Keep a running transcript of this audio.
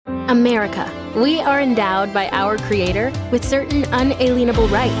America. We are endowed by our Creator with certain unalienable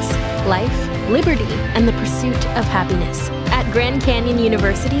rights: life, liberty, and the pursuit of happiness. At Grand Canyon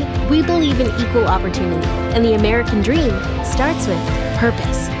University, we believe in equal opportunity, and the American dream starts with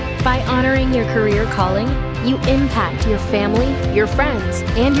purpose. By honoring your career calling, you impact your family, your friends,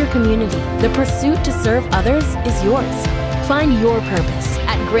 and your community. The pursuit to serve others is yours. Find your purpose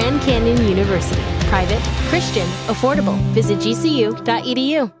at Grand Canyon University. Private, Christian, affordable. Visit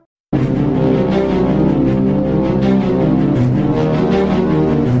gcu.edu.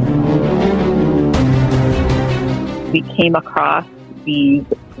 We came across these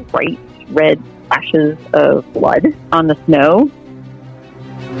bright red splashes of blood on the snow.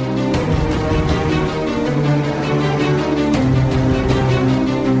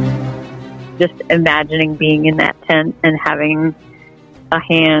 Just imagining being in that tent and having a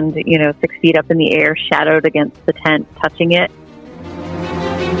hand, 6 feet up in the air, shadowed against the tent, touching it.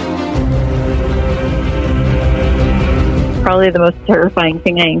 Probably the most terrifying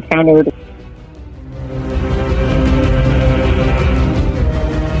thing I encountered.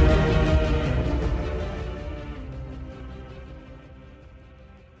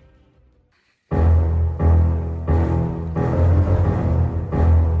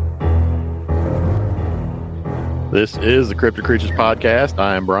 This is the Cryptic Creatures Podcast.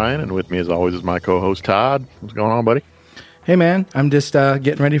 I am Brian, and with me as always is my co-host Todd. What's going on, buddy? Hey, man. I'm just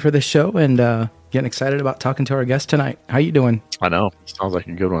getting ready for this show and getting excited about talking to our guest tonight. How you doing? I know. Sounds like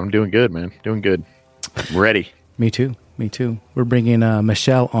a good one. I'm doing good, man. Doing good. I'm ready. Me too. We're bringing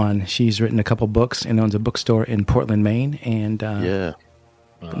Michelle on. She's written a couple books and owns a bookstore in Portland, Maine. And going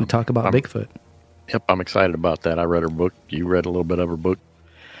to talk about Bigfoot. Yep, I'm excited about that. I read her book. You read a little bit of her book.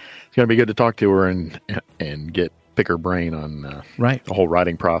 It's going to be good to talk to her and pick her brain on the whole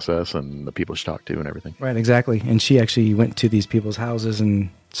writing process and the people she talked to and everything. Right, exactly. And she actually went to these people's houses and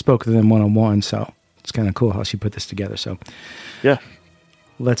spoke to them one-on-one. So it's kind of cool how she put this together. So yeah,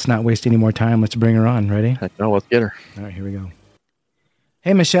 let's not waste any more time. Let's bring her on. Ready? Heck no, let's get her. All right, here we go.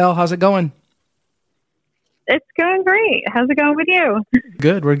 Hey, Michelle, how's it going? It's going great. How's it going with you?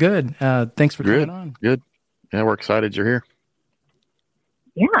 Good, we're good. Thanks for coming on. Good. Yeah, we're excited you're here.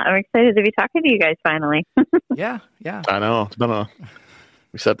 Yeah, I'm excited to be talking to you guys finally. Yeah. I know.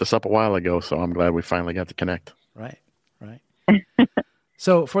 We set this up a while ago, so I'm glad we finally got to connect. Right.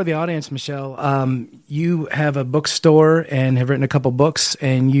 So for the audience, Michelle, you have a bookstore and have written a couple books,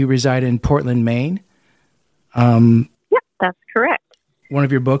 and you reside in Portland, Maine. Yep, that's correct. One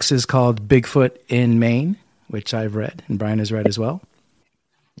of your books is called Bigfoot in Maine, which I've read, and Brian has read as well.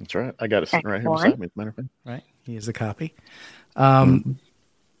 That's right. I got it sitting right here beside me, as a matter of fact. Right. He has a copy.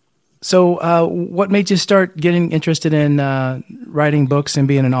 So what made you start getting interested in writing books and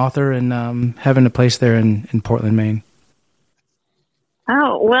being an author and having a place there in Portland, Maine?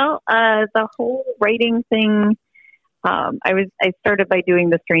 Oh, well, the whole writing thing, I started by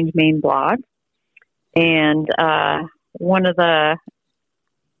doing the Strange Maine blog, and one of the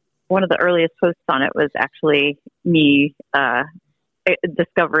earliest posts on it was actually me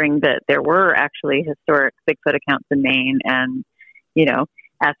discovering that there were actually historic Bigfoot accounts in Maine, and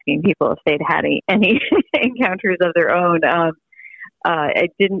asking people if they'd had any encounters of their own. I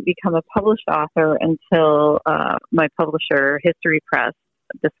didn't become a published author until my publisher, History Press,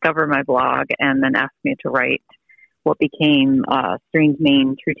 discovered my blog and then asked me to write what became Strange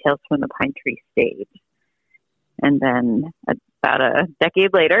Maine: True Tales from the Pine Tree Stage. And then about a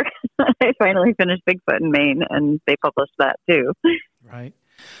decade later, I finally finished Bigfoot in Maine, and they published that too. Right.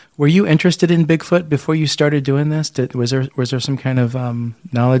 Were you interested in Bigfoot before you started doing this? Was there some kind of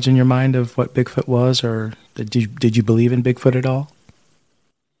knowledge in your mind of what Bigfoot was, or did you believe in Bigfoot at all?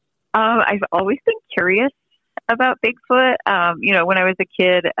 I've always been curious about Bigfoot. When I was a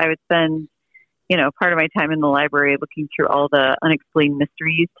kid, I would spend, part of my time in the library looking through all the unexplained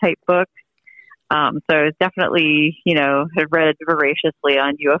mysteries type books. So I was definitely, had read voraciously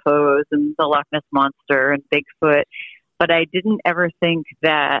on UFOs and the Loch Ness Monster and Bigfoot. But I didn't ever think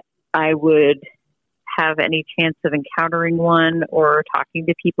that I would have any chance of encountering one or talking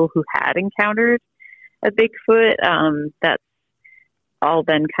to people who had encountered a Bigfoot. That's all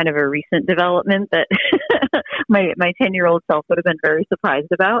been kind of a recent development that my 10-year-old self would have been very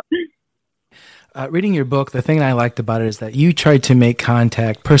surprised about. Reading your book, the thing I liked about it is that you tried to make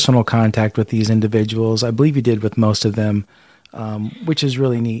personal contact with these individuals. I believe you did with most of them, which is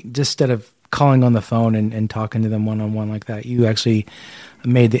really neat. Just instead of calling on the phone and talking to them one-on-one like that, you actually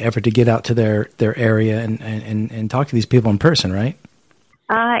made the effort to get out to their area and talk to these people in person, right?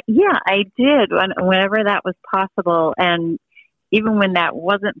 Yeah, I did whenever that was possible. And even when that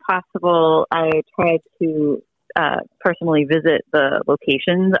wasn't possible, I tried to personally visit the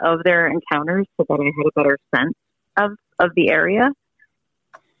locations of their encounters so that I had a better sense of the area.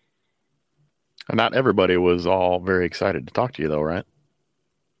 And not everybody was all very excited to talk to you, though, right?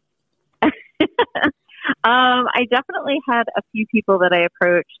 I definitely had a few people that I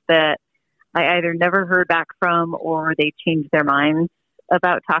approached that I either never heard back from or they changed their minds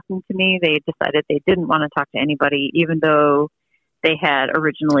about talking to me. They decided they didn't want to talk to anybody, even though they had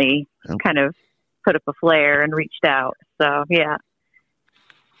originally kind of put up a flare and reached out. So, yeah.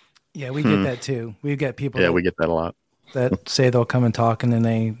 Yeah, we get that too. We get people. Yeah, we get that a lot. That say they'll come and talk, and then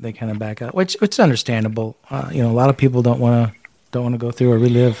they kind of back out, which is understandable. A lot of people don't want to go through or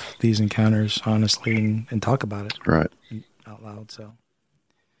relive these encounters honestly and talk about it right out loud. So,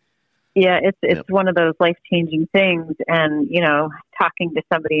 yeah, it's one of those life-changing things, and talking to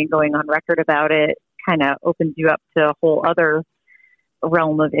somebody and going on record about it kind of opens you up to a whole other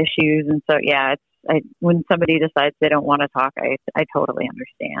realm of issues. And so, yeah, when somebody decides they don't want to talk, I totally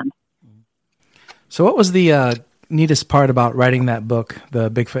understand. So, what was the neatest part about writing that book,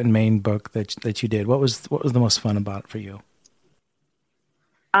 the Bigfoot in Maine book that you did? What was the most fun about it for you?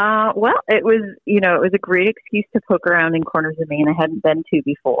 Well, it was a great excuse to poke around in corners of Maine I hadn't been to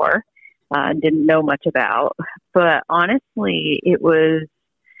before, didn't know much about. But honestly,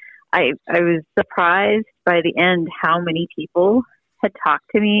 I was surprised by the end how many people had talked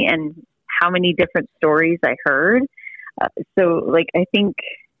to me and how many different stories I heard. So, I think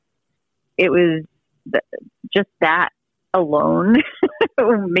it was just that alone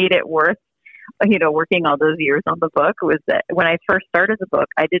made it worth, working all those years on the book. Was that when I first started the book,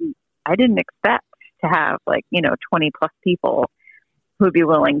 I didn't expect to have 20 plus people who would be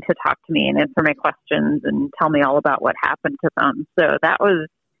willing to talk to me and answer my questions and tell me all about what happened to them. So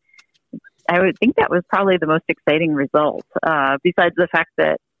I would think that was probably the most exciting result, besides the fact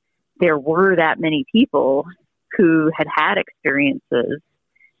that there were that many people who had experiences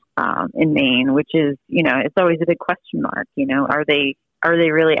in Maine, which is, it's always a big question mark. Are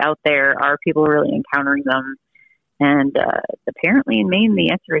they really out there? Are people really encountering them? And apparently in Maine, the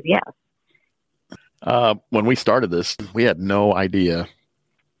answer is yes. When we started this, we had no idea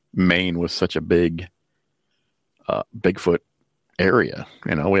Maine was such a big Bigfoot area.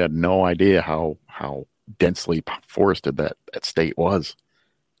 We had no idea how densely forested that state was.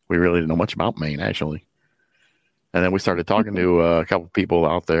 We really didn't know much about Maine, actually. And then we started talking to a couple of people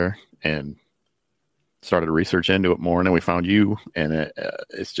out there and started to research into it more. And then we found you, and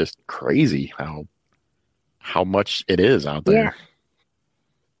it's just crazy how much it is out there.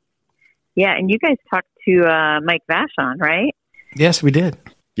 Yeah, and you guys talked to Mike Vachon, right? Yes, we did.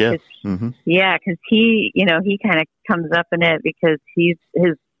 Yeah. Yeah, because he kind of comes up in it because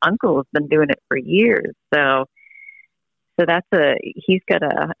his uncle has been doing it for years. So he's got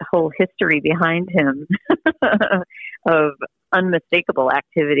a whole history behind him of unmistakable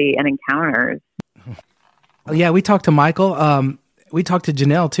activity and encounters. Yeah, we talked to Michael. We talked to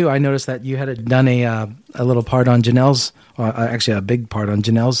Janelle too. I noticed that you had done a little part on Janelle's, actually a big part on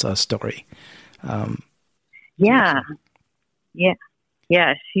Janelle's story. Yeah.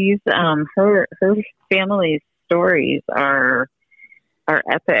 She's her family's stories are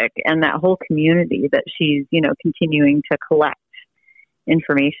epic, and that whole community that she's continuing to collect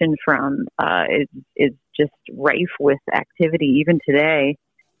information from is just rife with activity even today.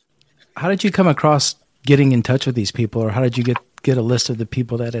 How did you come across getting in touch with these people, or how did you get a list of the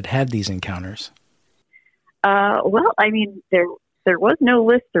people that had these encounters? Well, I mean, there was no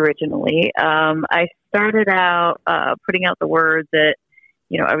list originally. I started out putting out the word that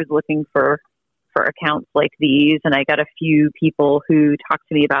I was looking for accounts like these, and I got a few people who talked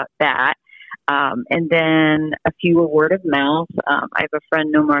to me about that. And then a few were word of mouth. I have a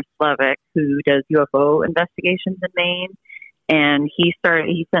friend, Nomar Slavic, who does UFO investigations in Maine, and he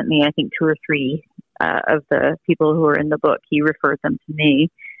sent me, I think, 2 or 3 of the people who are in the book. He referred them to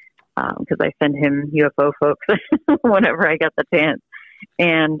me because I send him UFO folks whenever I get the chance.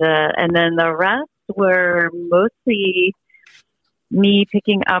 And then the rest were mostly me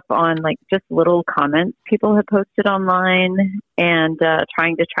picking up on just little comments people had posted online and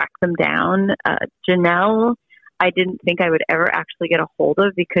trying to track them down. Janelle, I didn't think I would ever actually get a hold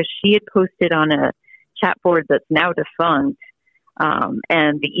of because she had posted on a chat board that's now defunct.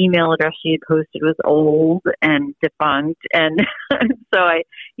 And the email address she had posted was old and defunct. And so I,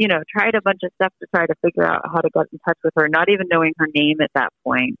 tried a bunch of stuff to try to figure out how to get in touch with her, not even knowing her name at that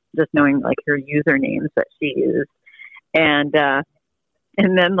point, just knowing her usernames that she used. And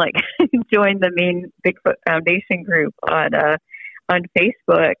then joined the Maine Bigfoot Foundation group on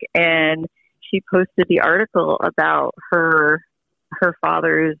Facebook, and she posted the article about her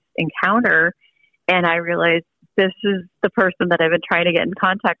father's encounter, and I realized this is the person that I've been trying to get in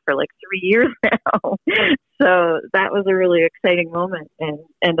contact for like 3 years now. So that was a really exciting moment.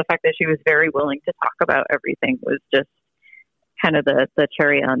 And the fact that she was very willing to talk about everything was just kind of the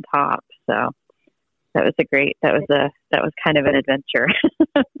cherry on top. So that was kind of an adventure.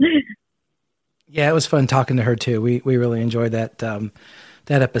 Yeah, it was fun talking to her too. We really enjoyed that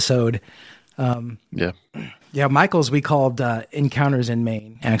episode. Yeah, Michael's we called Encounters in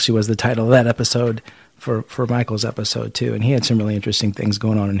Maine. Actually, was the title of that episode for Michael's episode too, and he had some really interesting things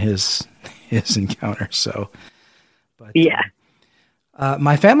going on in his encounters. So, but yeah,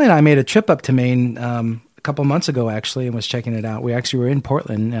 my family and I made a trip up to Maine a couple months ago actually, and was checking it out. We actually were in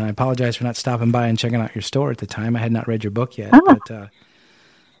Portland, and I apologize for not stopping by and checking out your store at the time. I had not read your book yet, but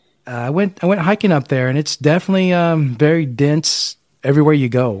I went hiking up there, and it's definitely very dense everywhere you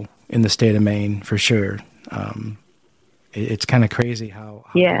go in the state of Maine, for sure. It's kind of crazy how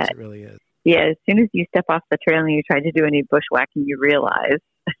dense it really is. Yeah, as soon as you step off the trail and you try to do any bushwhacking, you realize.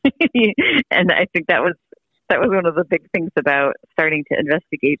 And I think that was one of the big things about starting to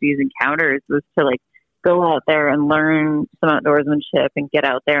investigate these encounters, was to like go out there and learn some outdoorsmanship and get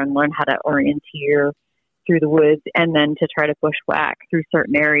out there and learn how to orienteer through the woods, and then to try to bushwhack through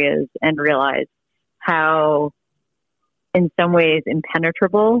certain areas and realize how, in some ways,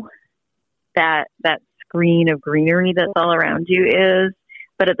 impenetrable that screen of greenery that's all around you is,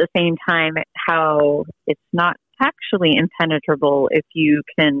 but at the same time, how it's not actually impenetrable if you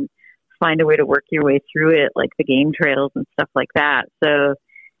can find a way to work your way through it, like the game trails and stuff like that. So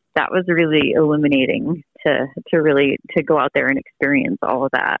that was really illuminating to go out there and experience all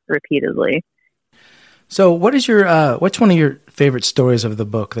of that repeatedly. So what is what's one of your favorite stories of the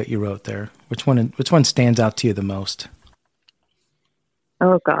book that you wrote there? Which one stands out to you the most?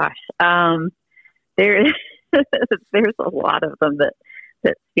 Oh gosh. There's a lot of them that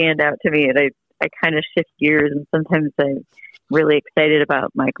stand out to me, and I kind of shift gears, and sometimes I'm really excited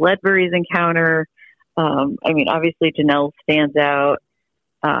about Mike Ledbury's encounter. Obviously Janelle stands out.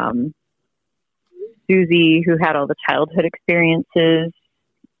 Susie, who had all the childhood experiences,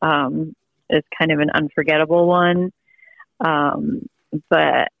 is kind of an unforgettable one.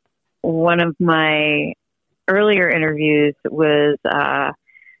 But one of my earlier interviews was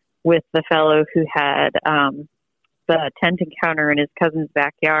with the fellow who had the tent encounter in his cousin's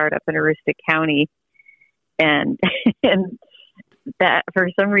backyard up in Aroostook County. And that, for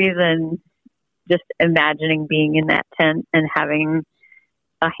some reason, just imagining being in that tent and having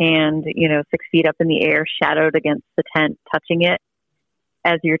a hand, 6 feet up in the air, shadowed against the tent, touching it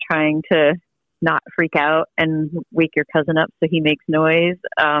as you're trying to not freak out and wake your cousin up so he makes noise.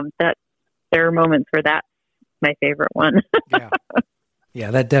 That there are moments where that's my favorite one. Yeah,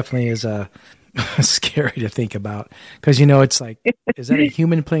 that definitely is scary to think about, because it's like, is that a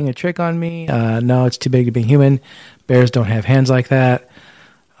human playing a trick on me? No, it's too big to be human. Bears don't have hands like that.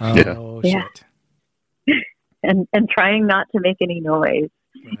 Shit. And trying not to make any noise,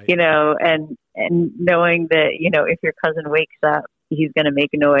 right. And knowing that, if your cousin wakes up, he's going to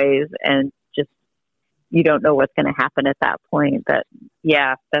make noise, and just, you don't know what's going to happen at that point. That's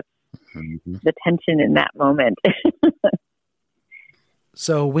the tension in that moment.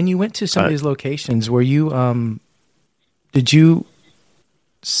 So when you went to some of these locations, were you, did you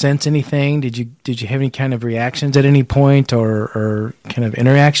sense anything? Did you have any kind of reactions at any point, or kind of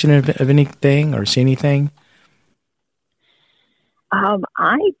interaction of anything, or see anything?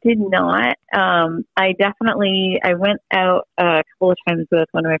 I did not. I went out a couple of times with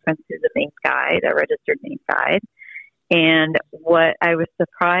one of my friends who's a Maine guide, a registered Maine guide. And what I was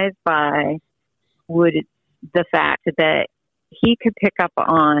surprised by was the fact that he could pick up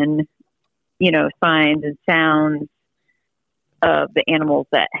on, signs and sounds of the animals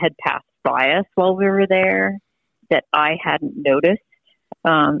that had passed by us while we were there that I hadn't noticed.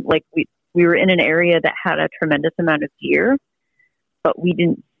 Like we were in an area that had a tremendous amount of deer, but we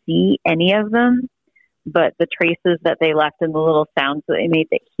didn't see any of them. But the traces that they left and the little sounds that they made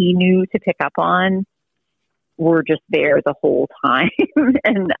that he knew to pick up on were just there the whole time.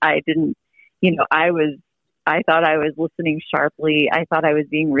 And I didn't, I thought I was listening sharply. I thought I was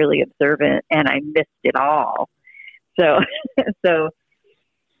being really observant, and I missed it all. So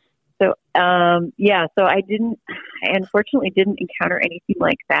I unfortunately didn't encounter anything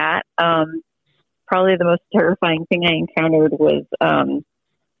like that. Probably the most terrifying thing I encountered was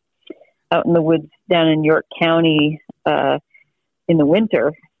out in the woods down in York County in the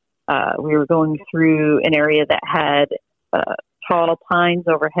winter. We were going through an area that had tall pines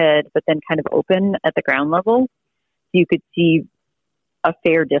overhead, but then kind of open at the ground level. You could see a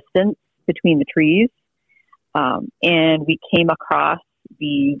fair distance between the trees. And we came across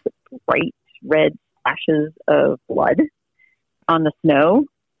these bright red splashes of blood on the snow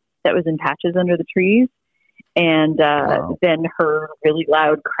that was in patches under the trees, and then heard really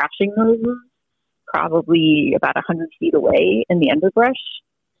loud crashing noises, probably about 100 feet away in the underbrush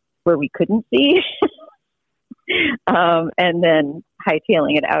where we couldn't see. And then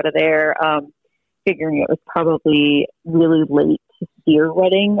hightailing it out of there, figuring it was probably really late deer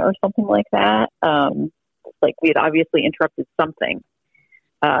rutting or something like that. Like we had obviously interrupted something.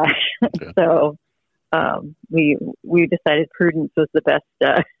 So we decided prudence was the best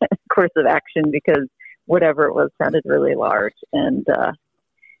course of action, because whatever it was sounded really large, and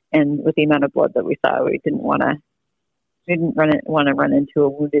with the amount of blood that we saw, we didn't want to run into a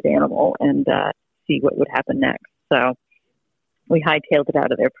wounded animal and see what would happen next. So we hightailed it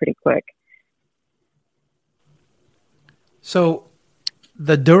out of there pretty quick. So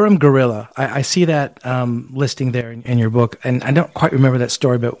the Durham gorilla, I see that listing there in your book, and I don't quite remember that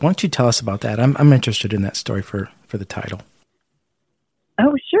story, but why don't you tell us about that? I'm interested in that story for the title.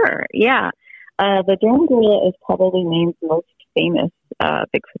 Oh, sure. Yeah. The Durham gorilla is probably Maine's most famous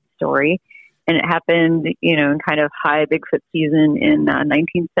Bigfoot story, and it happened, in kind of high Bigfoot season in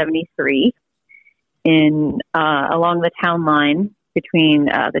 1973 along the town line between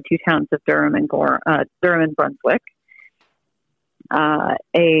the two towns of Durham and Brunswick.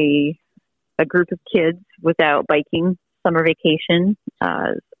 A group of kids was out biking summer vacation,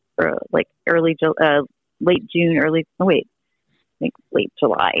 like late June, late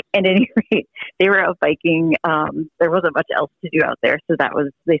July. At any rate, they were out biking. There wasn't much else to do out there, so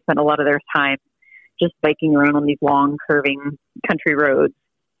they spent a lot of their time just biking around on these long, curving country roads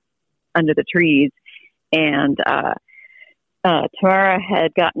under the trees. And Tamara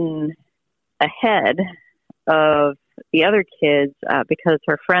had gotten ahead of the other kids because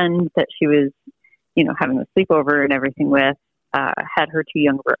her friend that she was, having a sleepover and everything with, had her two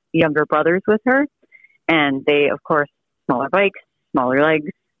younger brothers with her, and they, of course, smaller bikes, smaller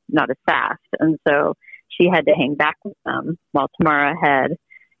legs, not as fast, and so she had to hang back with them while Tamara had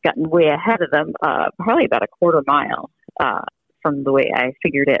gotten way ahead of them, probably about a quarter mile from the way I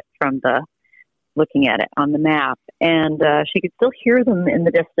figured it from looking at it on the map. And she could still hear them in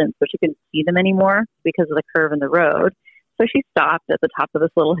the distance, but she couldn't see them anymore because of the curve in the road. So she stopped at the top of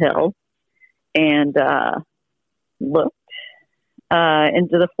this little hill and looked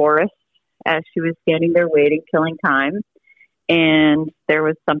into the forest as she was standing there waiting, killing time. And there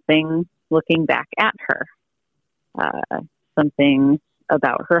was something looking back at her, something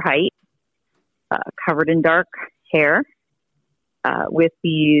about her height, covered in dark hair, with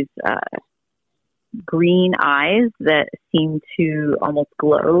these green eyes that seemed to almost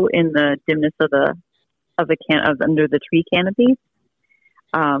glow in the dimness of under the tree canopy.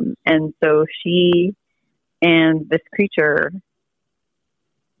 And so she and this creature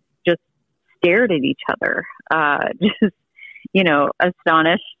just stared at each other, just,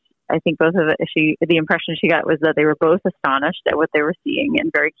 astonished. I think both of it, the impression she got was that they were both astonished at what they were seeing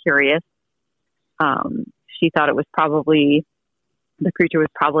and very curious. She thought the creature was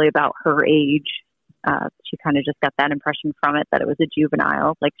probably about her age. She kind of just got that impression from it, that it was a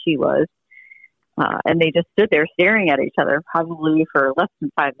juvenile like she was. And they just stood there staring at each other probably for less than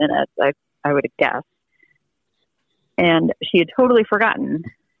 5 minutes, I would have guessed. And she had totally forgotten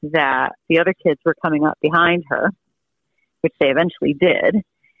that the other kids were coming up behind her, which they eventually did.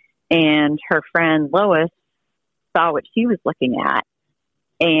 And her friend Lois saw what she was looking at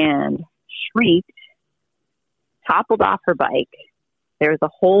and shrieked, toppled off her bike. There was a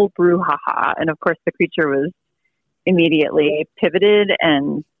whole brouhaha. And of course, the creature was immediately pivoted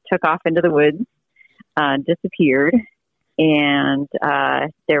and took off into the woods, disappeared. And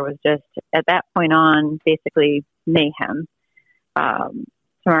there was just, at that point on, basically mayhem.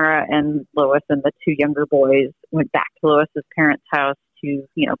 Tamara and Lois and the two younger boys went back to Lois's parents' house to,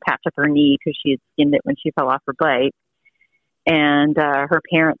 patch up her knee because she had skinned it when she fell off her bike. And her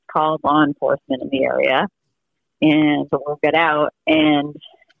parents called law enforcement in the area, and the word got out. And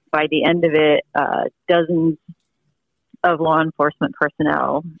by the end of it, dozens of law enforcement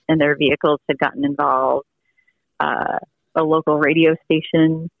personnel and their vehicles had gotten involved. A local radio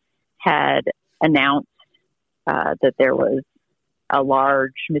station had announced that there was a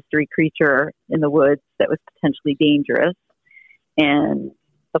large mystery creature in the woods that was potentially dangerous. And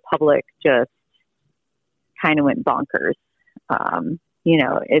the public just kind of went bonkers.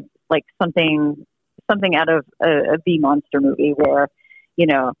 It's like something out of a B monster movie where,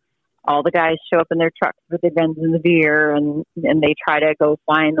 all the guys show up in their trucks with their guns and the beer and they try to go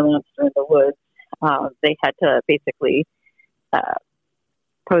find the monster in the woods. They had to basically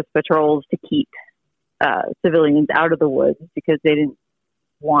post patrols to keep civilians out of the woods because they didn't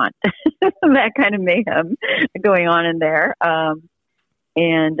want that kind of mayhem going on in there.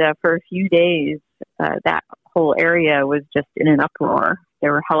 And for a few days, that whole area was just in an uproar.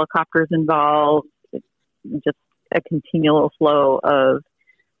 There were helicopters involved, just a continual flow of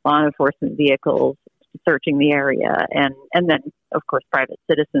law enforcement vehicles searching the area. And then, of course, private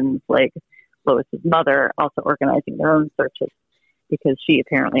citizens like Lois's mother also organizing their own searches because she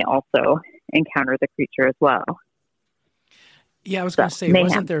apparently also encountered the creature as well. Yeah, I was going to say,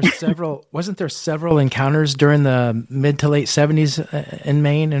 wasn't there several encounters during the mid to late 70s in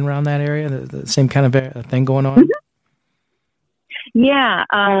Maine and around that area? The same kind of thing going on? Mm-hmm. Yeah,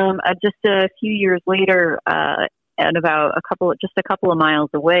 just a few years later, and about just a couple of miles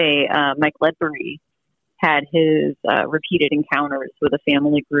away, Mike Ledbury had his repeated encounters with a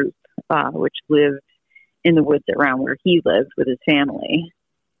family group, which lived in the woods around where he lived with his family.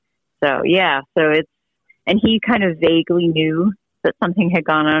 So and he kind of vaguely knew that something had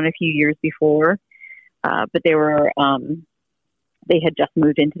gone on a few years before, but they had just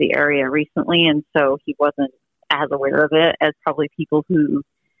moved into the area recently, and so he wasn't as aware of it as probably people who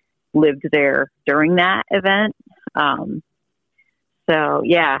lived there during that event.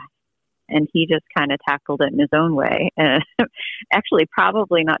 And he just kind of tackled it in his own way. Actually,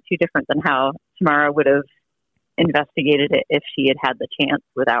 probably not too different than how Tamara would have investigated it if she had had the chance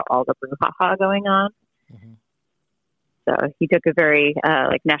without all the brouhaha going on. Mm-hmm. So he took a very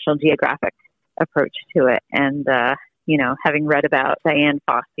National Geographic approach to it. And, having read about Diane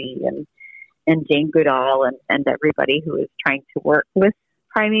Fossey and Jane Goodall and everybody who was trying to work with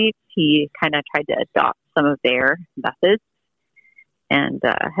primates, he kind of tried to adopt some of their methods and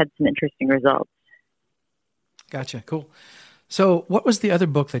had some interesting results. Gotcha. Cool. So what was the other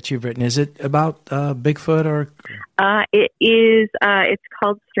book that you've written? Is it about Bigfoot or? It is. It's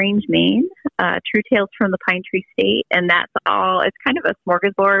called Strange Maine, True Tales from the Pine Tree State. And that's all. It's kind of a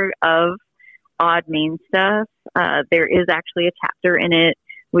smorgasbord of odd Maine stuff. There is actually a chapter in it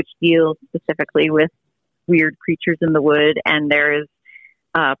which deals specifically with weird creatures in the wood. And there is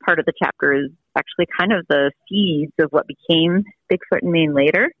part of the chapter is actually kind of the seeds of what became Bigfoot in Maine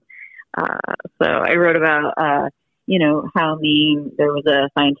later. So I wrote about, how there was a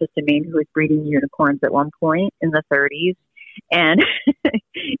scientist in Maine who was breeding unicorns at one point in the 30s. And,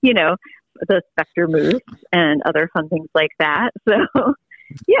 the specter moose and other fun things like that. So,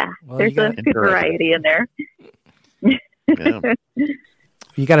 there's a good variety in there. Yeah.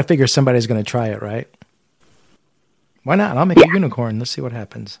 You got to figure somebody's going to try it, right? Why not? I'll make a unicorn. Let's see what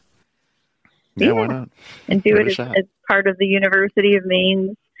happens. Yeah, why not? And do it as part of the University of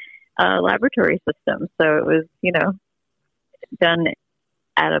Maine's laboratory system. So it was, done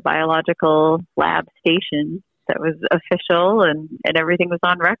at a biological lab station that was official and everything was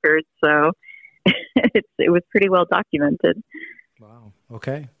on record. So it was pretty well documented. Wow.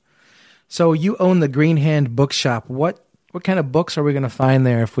 Okay. So you own the Green Hand Bookshop. What kind of books are we going to find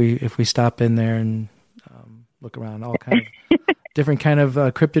there if we stop in there and look around? All kind of different kind of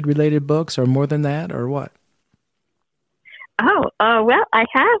cryptid related books, or more than that, or what? Well, I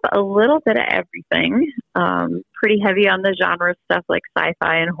have a little bit of everything. Pretty heavy on the genre stuff like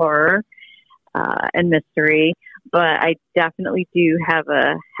sci-fi and horror and mystery, but I definitely do have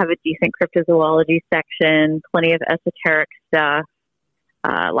a decent cryptozoology section. Plenty of esoteric stuff.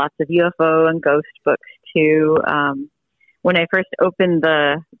 Lots of UFO and ghost books too. When I first opened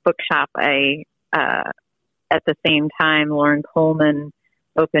the bookshop, at the same time, Lauren Coleman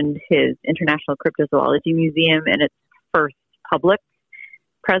opened his International Cryptozoology Museum in its first public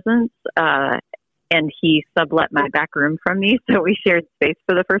presence, and he sublet my back room from me, so we shared space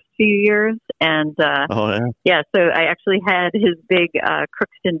for the first few years. And so I actually had his big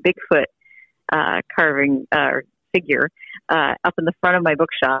Crookston Bigfoot carving figure up in the front of my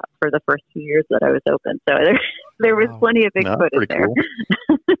bookshop for the first few years that I was open. So there was plenty of Bigfoot in there. Cool.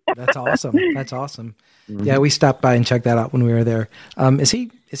 That's awesome. That's awesome. Mm-hmm. Yeah, we stopped by and checked that out when we were there. Is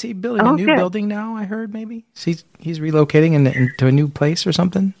he building a new building now? I heard maybe he's relocating into a new place or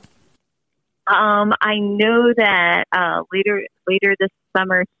something. I know that later this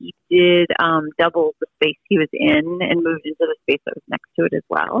summer he did double the space he was in and moved into the space that was next to it as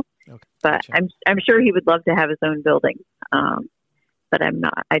well. Okay, but gotcha. I'm sure he would love to have his own building. But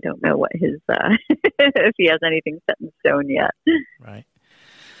I don't know what his if he has anything set in stone yet. Right.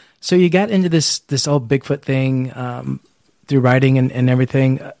 So you got into this old Bigfoot thing through writing and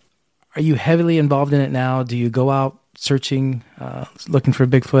everything. Are you heavily involved in it now? Do you go out searching, looking for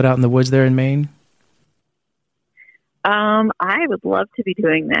Bigfoot out in the woods there in Maine? I would love to be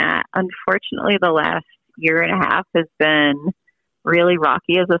doing that. Unfortunately, the last year and a half has been really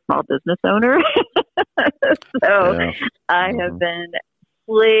rocky as a small business owner. I have been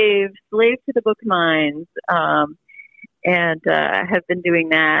slave to the book minds, and have been doing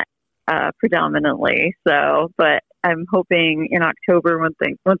that predominantly. So, but I'm hoping in October, once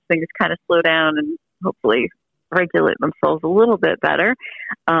things kind of slow down and hopefully regulate themselves a little bit better,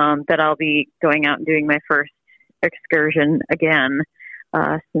 that I'll be going out and doing my first excursion again,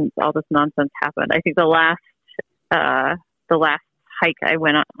 since all this nonsense happened. I think the last hike I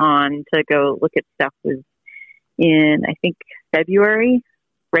went on to go look at stuff was in, I think, February,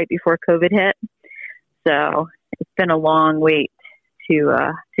 right before COVID hit. So it's been a long wait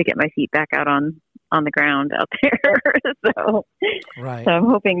to get my feet back out on the ground out there. So I'm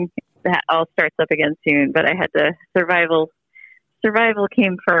hoping that all starts up again soon, but I had to survival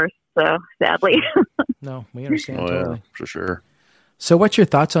came first. So sadly. No, we understand. Totally. Yeah, for sure. So what's your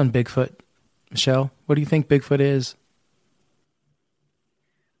thoughts on Bigfoot, Michelle? What do you think Bigfoot is?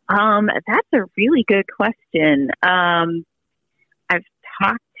 That's a really good question. I've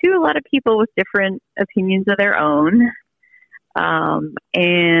talked to a lot of people with different opinions of their own,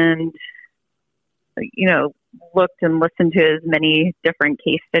 and, you know, looked and listened to as many different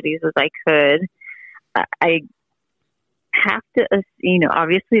case studies as I could. I have to,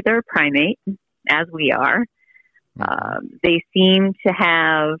 obviously they're a primate, as we are. They seem to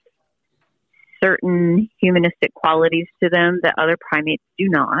have certain humanistic qualities to them that other primates do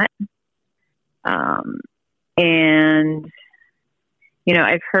not. And,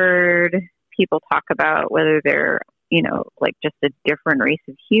 I've heard people talk about whether they're, like just a different race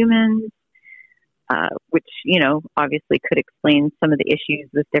of humans, which, obviously could explain some of the issues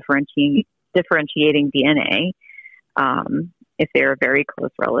with differentiating DNA. If they're very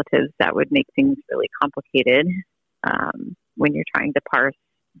close relatives, that would make things really complicated when you're trying to parse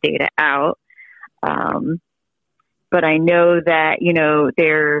data out. But I know that,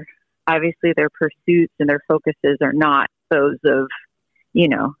 their pursuits and their focuses are not those of,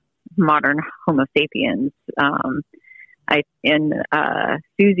 modern Homo sapiens. In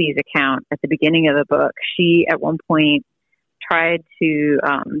Susie's account at the beginning of the book, she at one point tried to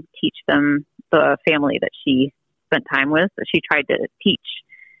teach them, the family that she spent time with, she tried to teach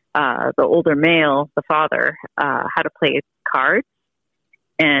the older male, the father, how to play cards.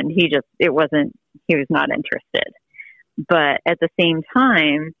 And he was not interested. But at the same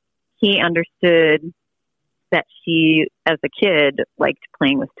time, he understood that she, as a kid, liked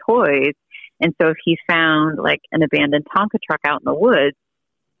playing with toys. And so if he found like an abandoned Tonka truck out in the woods,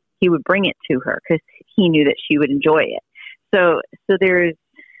 he would bring it to her because he knew that she would enjoy it. So there's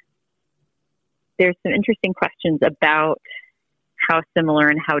some interesting questions about how similar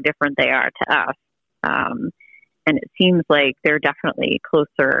and how different they are to us. And it seems like they're definitely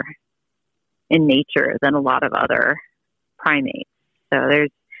closer in nature than a lot of other primates. So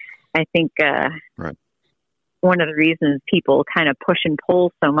I think, right. One of the reasons people kind of push and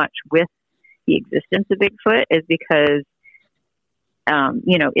pull so much with the existence of Bigfoot is because,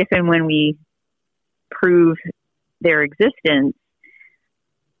 if and when we prove their existence,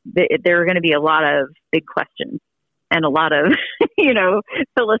 there are going to be a lot of big questions and a lot of,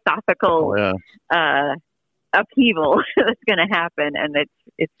 philosophical upheaval that's going to happen, and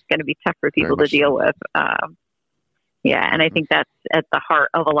it's going to be tough for people to deal with. And I think that's at the heart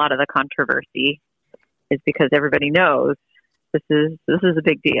of a lot of the controversy, is because everybody knows this is a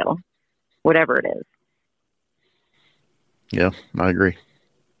big deal, whatever it is. Yeah, I agree.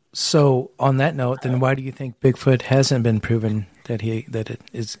 So on that note, then why do you think Bigfoot hasn't been proven that it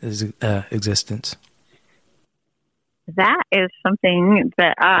is existence? That is something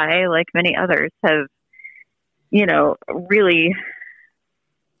that I, like many others, have, really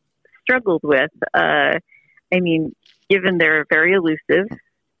struggled with. Given they're very elusive,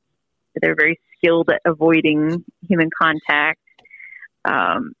 they're very skilled at avoiding human contact.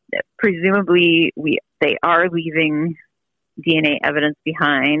 Presumably, they are leaving DNA evidence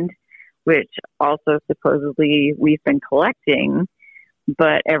behind, which also supposedly we've been collecting.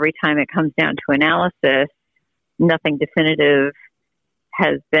 But every time it comes down to analysis, nothing definitive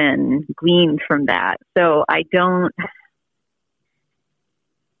has been gleaned from that. So I don't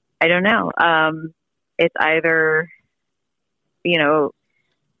know. It's either,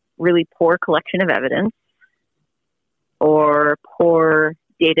 really poor collection of evidence or poor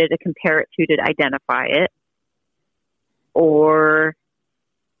data to compare it to identify it, or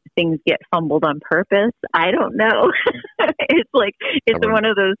things get fumbled on purpose. I don't know. It's one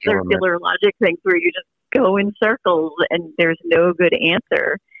of those circular logic things where you just go in circles and there's no good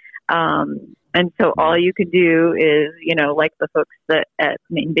answer. And so all you can do is, like the folks that at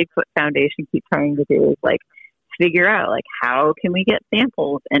Maine Bigfoot Foundation keep trying to do, is figure out how can we get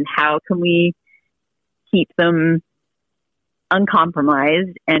samples and how can we keep them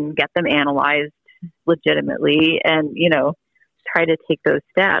uncompromised and get them analyzed legitimately and, try to take those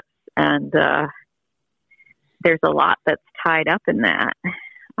steps. And there's a lot that's tied up in that.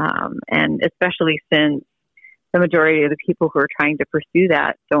 And especially since the majority of the people who are trying to pursue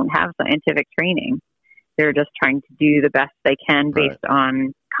that don't have scientific training. They're just trying to do the best they can based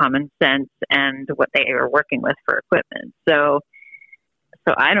on common sense and what they are working with for equipment. So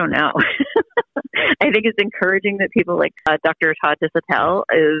I don't know. I think it's encouraging that people like Dr. Todd Disotell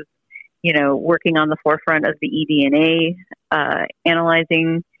is, working on the forefront of the eDNA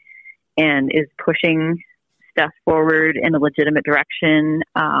analyzing and is pushing stuff forward in a legitimate direction.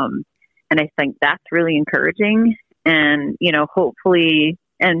 And I think that's really encouraging. And, hopefully,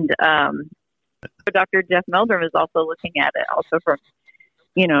 and Dr. Jeff Meldrum is also looking at it also from,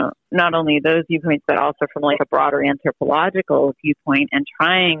 not only those viewpoints, but also from like a broader anthropological viewpoint and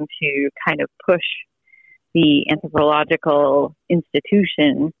trying to kind of push the anthropological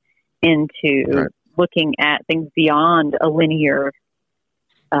institution into looking at things beyond a linear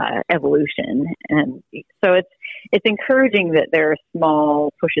evolution. And so it's encouraging that there are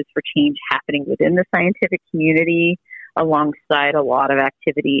small pushes for change happening within the scientific community alongside a lot of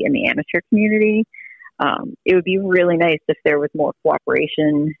activity in the amateur community. It would be really nice if there was more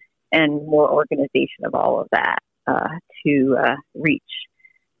cooperation and more organization of all of that to reach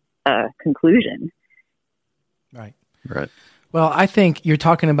a conclusion. Right. Well, I think you're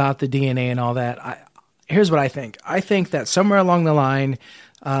talking about the DNA and all that. Here's what I think. I think that somewhere along the line,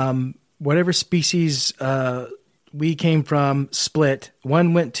 whatever species we came from split.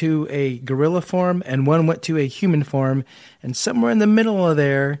 One went to a gorilla form and one went to a human form. And somewhere in the middle of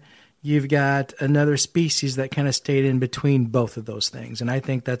there, you've got another species that kind of stayed in between both of those things. And I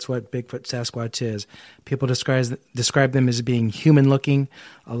think that's what Bigfoot Sasquatch is. People describe them as being human-looking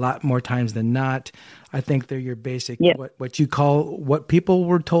a lot more times than not. I think they're your basic, what people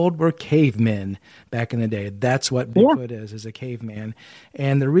were told were cavemen back in the day. That's what Bigfoot is a caveman.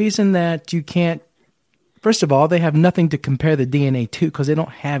 And the reason that you can't, first of all, they have nothing to compare the DNA to because they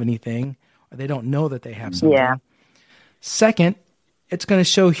don't have anything, or they don't know that they have something. Yeah. Second, it's going to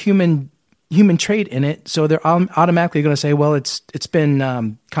show human trait in it, so they're automatically going to say, well, it's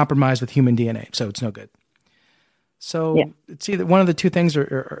been compromised with human DNA, so it's no good. So it's either one of the two things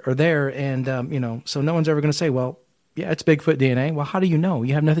are there, and so no one's ever going to say, well, yeah, it's Bigfoot DNA. Well, how do you know?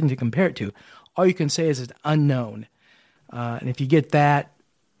 You have nothing to compare it to. All you can say is it's unknown, and if you get that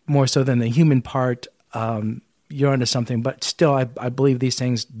more so than the human part, you're onto something. But still, I believe these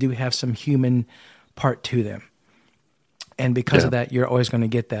things do have some human part to them. And because of that, you're always going to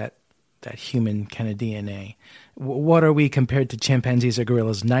get that human kind of DNA. What are we compared to chimpanzees or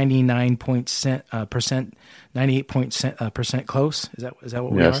gorillas? 98% close? Is that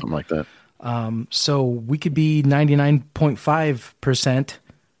what we are? Yeah, something like that. So we could be 99.5%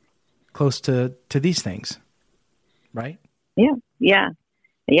 close to these things, right? Yeah.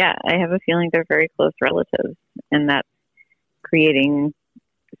 I have a feeling they're very close relatives, and that's creating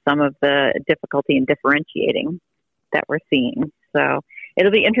some of the difficulty in differentiating that we're seeing. So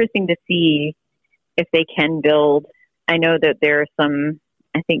it'll be interesting to see if they can build. I know that there are some,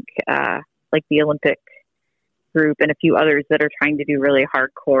 I think, like the Olympic group and a few others that are trying to do really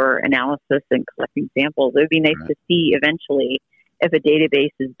hardcore analysis and collecting samples. It would be nice to see eventually if a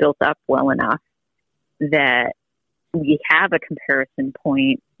database is built up well enough that we have a comparison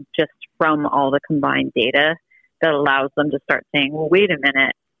point just from all the combined data that allows them to start saying, well, wait a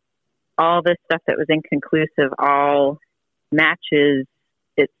minute, all this stuff that was inconclusive all matches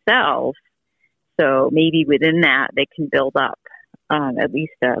itself. So maybe within that, they can build up at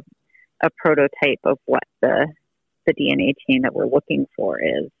least a prototype of what the DNA chain that we're looking for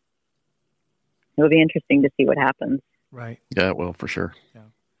is. It'll be interesting to see what happens. Right. Yeah, well, for sure. Yeah.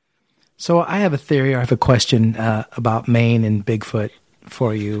 So I have a theory, or I have a question about Maine and Bigfoot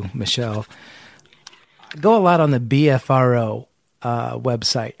for you, Michelle. I go a lot on the BFRO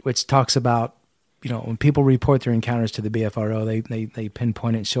website, which talks about, when people report their encounters to the BFRO, they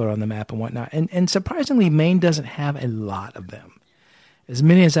pinpoint it and show it on the map and whatnot. And surprisingly, Maine doesn't have a lot of them, as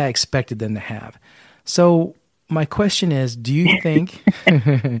many as I expected them to have. So my question is, do you think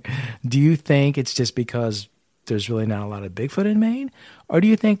it's just because there's really not a lot of Bigfoot in Maine? Or do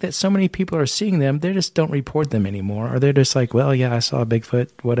you think that so many people are seeing them, they just don't report them anymore? Or they're just like, well, yeah, I saw a Bigfoot,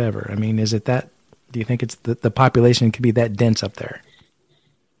 whatever. I mean, is it that, do you think it's the population could be that dense up there?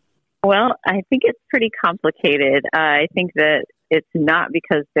 Well, I think it's pretty complicated. I think that it's not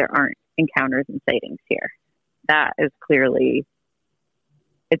because there aren't encounters and sightings here. That is clearly,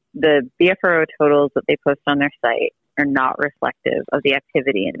 the BFRO totals that they post on their site are not reflective of the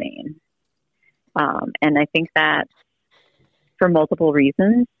activity in Maine. And I think that for multiple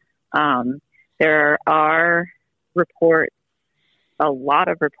reasons. There are reports, a lot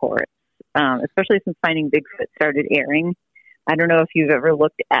of reports, especially since Finding Bigfoot started airing. I don't know if you've ever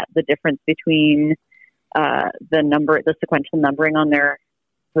looked at the difference between the sequential numbering on their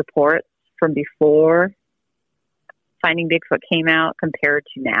reports from before Finding Bigfoot came out compared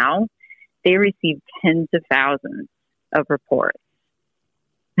to now. They received tens of thousands of reports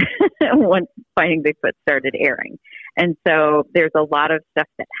once Finding Bigfoot started airing. And so there's a lot of stuff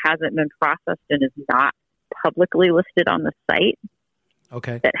that hasn't been processed and is not publicly listed on the site.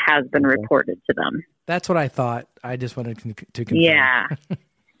 Okay. That has been reported to them. That's what I thought. I just wanted to confirm. Yeah.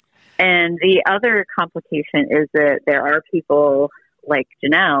 And the other complication is that there are people like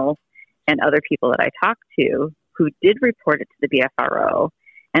Janelle and other people that I talked to who did report it to the BFRO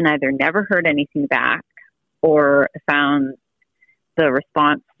and either never heard anything back or found the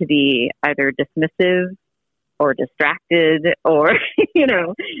response to be either dismissive or distracted or,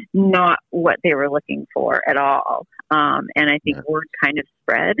 not what they were looking for at all. And I think word kind of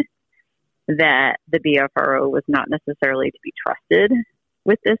spread that the BFRO was not necessarily to be trusted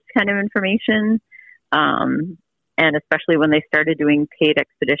with this kind of information. And especially when they started doing paid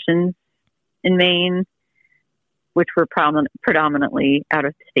expeditions in Maine, which were predominantly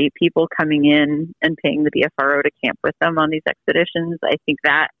out-of-state people coming in and paying the BFRO to camp with them on these expeditions. I think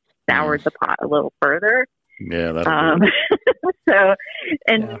that soured the pot a little further. Yeah, so,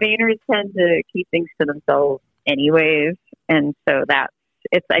 and Mainers tend to keep things to themselves anyways, and so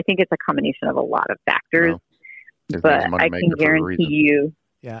I think it's a combination of a lot of factors. But I can guarantee you.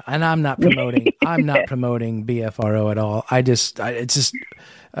 Yeah, and I'm not promoting BFRO at all. It's just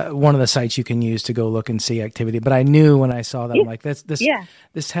one of the sites you can use to go look and see activity. But I knew when I saw that, I'm like, this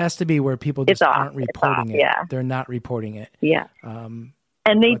has to be where people just aren't reporting it. Yeah. They're not reporting it. Yeah.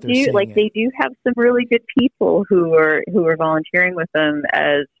 And they do have some really good people who are volunteering with them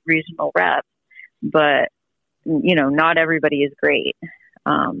as regional reps, but not everybody is great.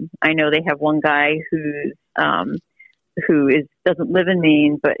 I know they have one guy who doesn't live in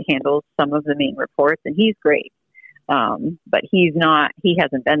Maine but handles some of the Maine reports, and he's great. But he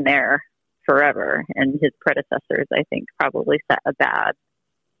hasn't been there forever, and his predecessors, I think, probably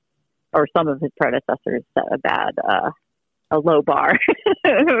some of his predecessors set a low bar.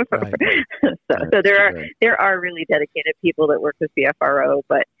 Right. So there are really dedicated people that work with BFRO,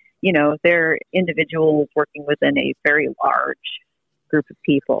 but they're individuals working within a very large group of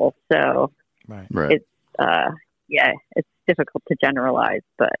people. So it's it's difficult to generalize,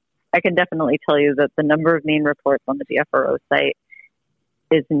 but I can definitely tell you that the number of Maine reports on the BFRO site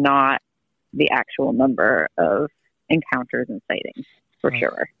is not the actual number of encounters and sightings, for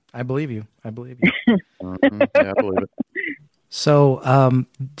sure. I believe you. Yeah, I believe it. So,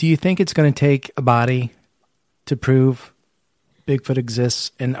 do you think it's going to take a body to prove Bigfoot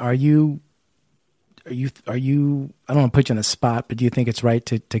exists? And are you? I don't want to put you on the spot, but do you think it's right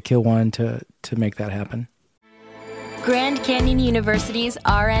to kill one to make that happen? Grand Canyon University's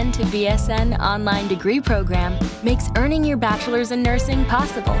RN to BSN online degree program makes earning your bachelor's in nursing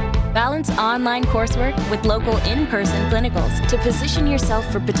possible. Balance online coursework with local in-person clinicals to position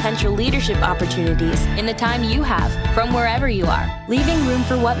yourself for potential leadership opportunities in the time you have from wherever you are, leaving room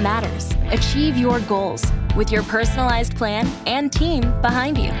for what matters. Achieve your goals with your personalized plan and team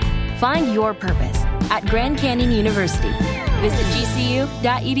behind you. Find your purpose at Grand Canyon University. Visit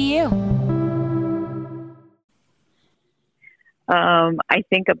gcu.edu. I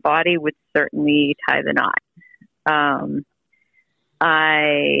think a body would certainly tie the knot.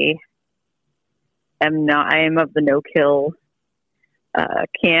 I am of the no-kill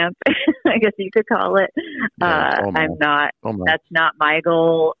camp, I guess you could call it. I'm not. That's not my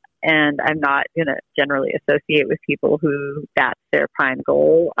goal, and I'm not going to generally associate with people who that's their prime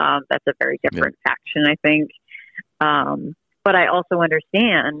goal. That's a very different faction, I think. But I also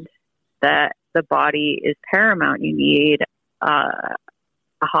understand that the body is paramount. You need a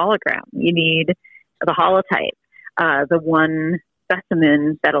hologram. You need the holotype, the one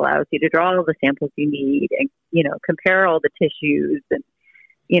specimen that allows you to draw all the samples you need and, compare all the tissues and,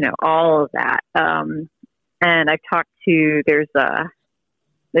 all of that. And I've talked to, there's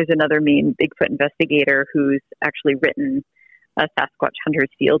another Maine Bigfoot investigator who's actually written a Sasquatch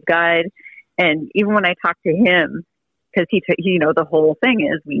Hunter's Field Guide. And even when I talked to him, because the whole thing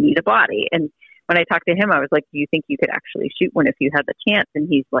is we need a body. And when I talked to him, I was like, do you think you could actually shoot one if you had the chance? And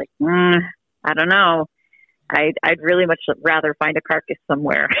he's like, I don't know. I'd really much rather find a carcass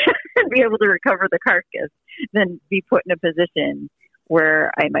somewhere and be able to recover the carcass than be put in a position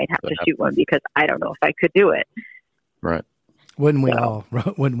where I might have to shoot one because I don't know if I could do it. Right. Wouldn't we all?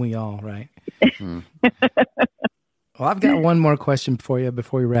 Wouldn't we all? Right. Well, I've got one more question for you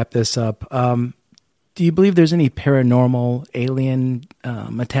before we wrap this up. Do you believe there's any paranormal alien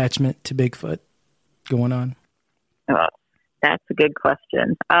attachment to Bigfoot going on? Oh, that's a good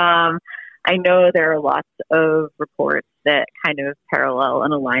question. I know there are lots of reports that kind of parallel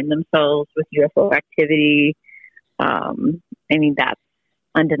and align themselves with UFO activity. I mean, that's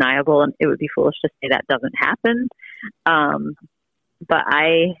undeniable, and it would be foolish to say that doesn't happen. But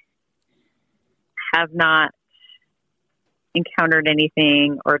I have not encountered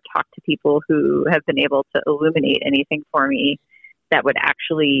anything or talked to people who have been able to illuminate anything for me that would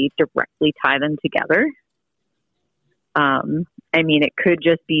actually directly tie them together. I mean, it could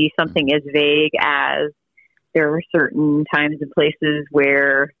just be something as vague as there are certain times and places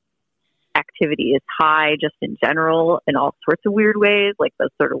where activity is high just in general in all sorts of weird ways, like those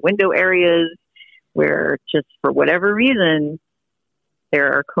sort of window areas where just for whatever reason,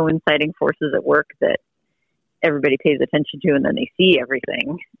 there are coinciding forces at work that everybody pays attention to and then they see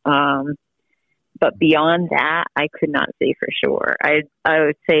everything. But beyond that, I could not say for sure. I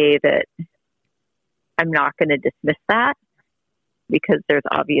would say that I'm not going to dismiss that because there's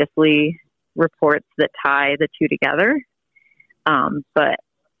obviously reports that tie the two together. But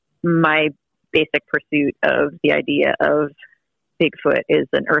my basic pursuit of the idea of Bigfoot is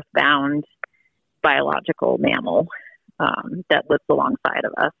an earthbound biological mammal that lives alongside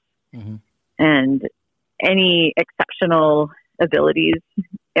of us. Mm-hmm. And any exceptional abilities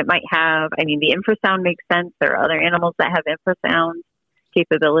it might have, I mean, the infrasound makes sense. There are other animals that have infrasound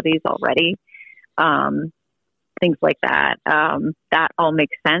capabilities already. Things like that. That all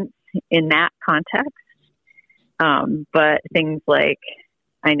makes sense in that context. But things like,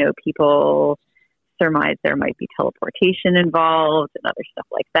 I know people surmise there might be teleportation involved and other stuff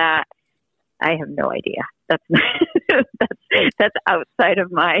like that. I have no idea. That's not, that's outside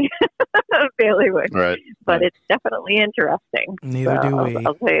of my bailiwick. Right. But right. It's definitely interesting. Neither do we.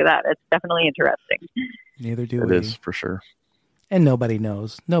 I'll tell you that. It's definitely interesting. Neither do we. It is for sure. And nobody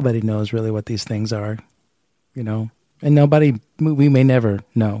knows. Nobody knows really what these things are, you know. And we may never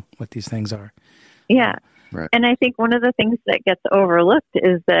know what these things are. Yeah. Right. And I think one of the things that gets overlooked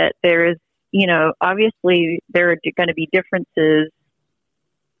is that there is, you know, obviously there are going to be differences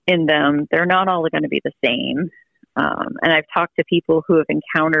in them. They're not all going to be the same. And I've talked to people who have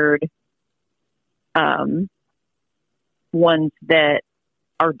encountered ones that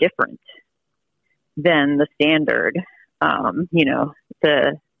are different than the standard. You know,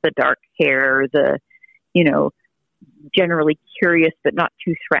 the dark hair, the, you know, generally curious but not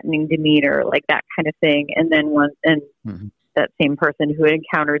too threatening demeanor, like that kind of thing. And then mm-hmm. that same person who had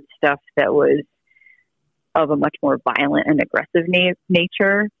encountered stuff that was of a much more violent and aggressive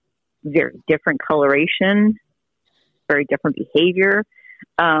nature, very different coloration, very different behavior.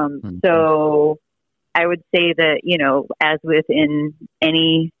 Mm-hmm. So I would say that, you know, as within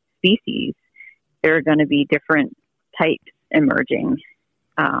any species, there are going to be different types emerging.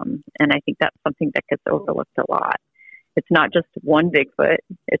 And I think that's something that gets overlooked a lot. It's not just one Bigfoot,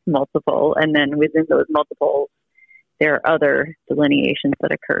 it's multiple. And then within those multiples, there are other delineations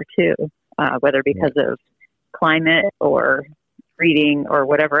that occur too, whether because of climate or breeding or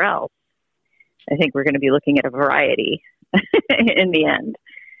whatever else. I think we're going to be looking at a variety in the end.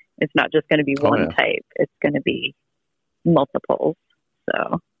 It's not just going to be one type. It's going to be multiples.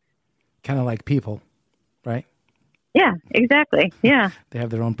 So, kind of like people, right? Yeah, exactly. Yeah. They have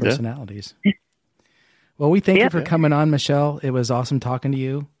their own personalities. Yeah. Well, we thank you for coming on, Michelle. It was awesome talking to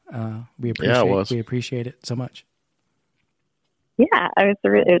you. We appreciate it so much. Yeah,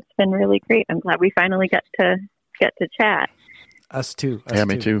 it's been really great. I'm glad we finally get to chat. Us too.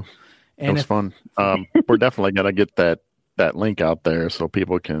 Me too. And it was fun. We're definitely gonna get that link out there so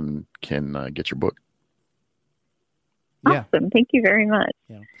people can get your book. Awesome. Yeah. Thank you very much.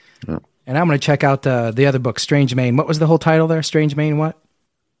 Yeah. And I'm going to check out the other book, Strange Maine. What was the whole title there? Strange Maine what?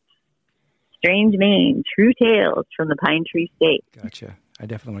 Strange Maine, True Tales from the Pine Tree State. Gotcha. I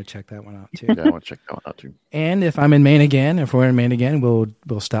definitely want to check that one out too. Yeah, I want to check that one out too. And if I'm in Maine again, if we're in Maine again,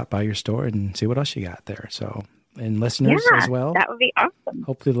 we'll stop by your store and see what else you got there. So, and listeners as well. That would be awesome.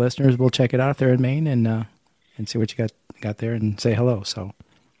 Hopefully the listeners will check it out if they're in Maine and see what you got there and say hello. So,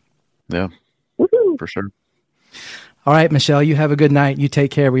 yeah, woohoo. For sure. All right, Michelle, you have a good night. You take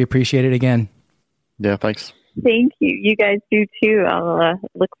care. We appreciate it again. Yeah, thanks. Thank you. You guys do too. I'll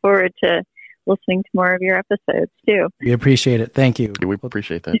look forward to listening to more of your episodes too. We appreciate it. Thank you. We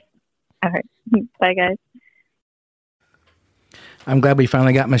appreciate that. All right. Bye, guys. I'm glad we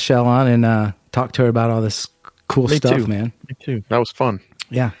finally got Michelle on and talked to her about all this cool stuff, man. Me too. That was fun.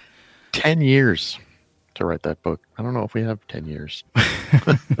 Yeah. 10 years to write that book. I don't know if we have 10 years.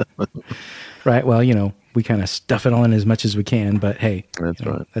 Right. Well, we kind of stuff it all in as much as we can, but hey, That's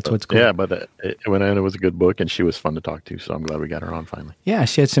right. That's what's cool. Yeah, but it was a good book, and she was fun to talk to. So I'm glad we got her on finally. Yeah,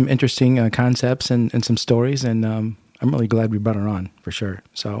 she had some interesting concepts and some stories, and I'm really glad we brought her on for sure.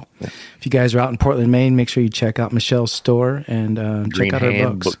 So if you guys are out in Portland, Maine, make sure you check out Michelle's store and check out her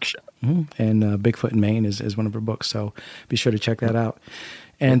books. Bookshop. Mm-hmm. And Bigfoot in Maine is one of her books. So be sure to check that out.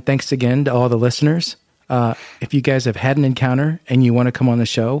 And thanks again to all the listeners. If you guys have had an encounter and you want to come on the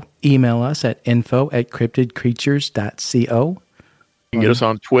show, email us at info@cryptidcreatures.co. You can get us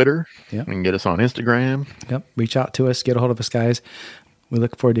on Twitter. Yeah. You can get us on Instagram. Yep. Reach out to us. Get a hold of us, guys. We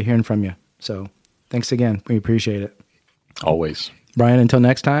look forward to hearing from you. So thanks again. We appreciate it. Always. Brian, until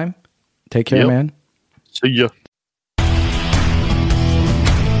next time, take care, man. See ya.